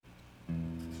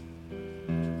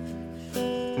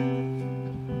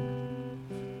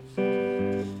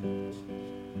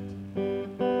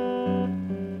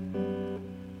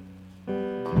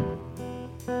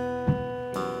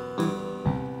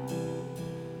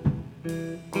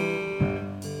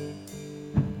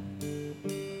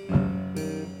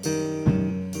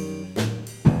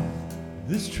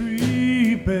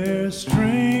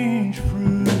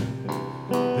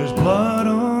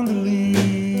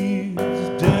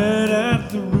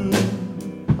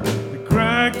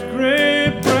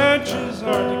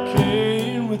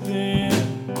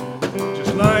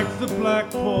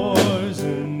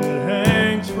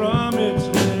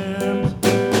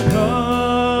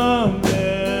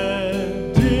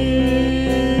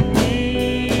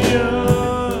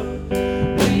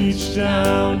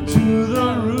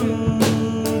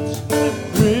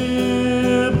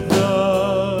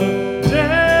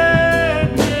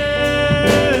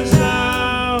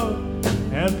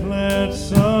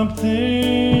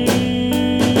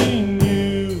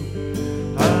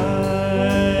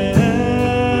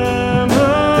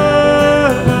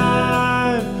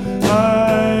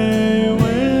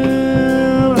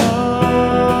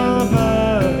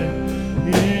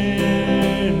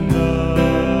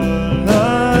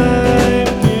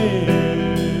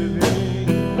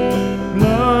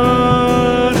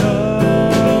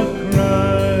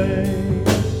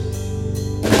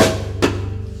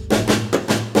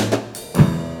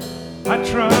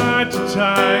tried to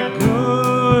tie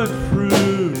good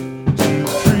fruit to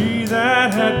a tree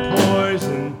that had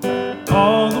poison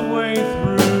all the way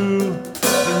through.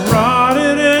 It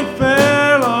rotted and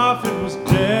fell off, it was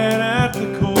dead at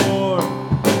the core.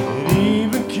 It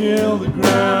even killed the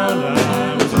ground,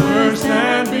 I was worse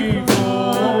than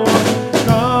before.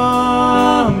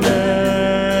 Come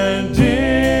and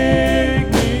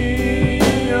dig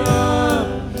me up,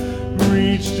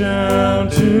 reach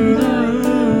down to the root.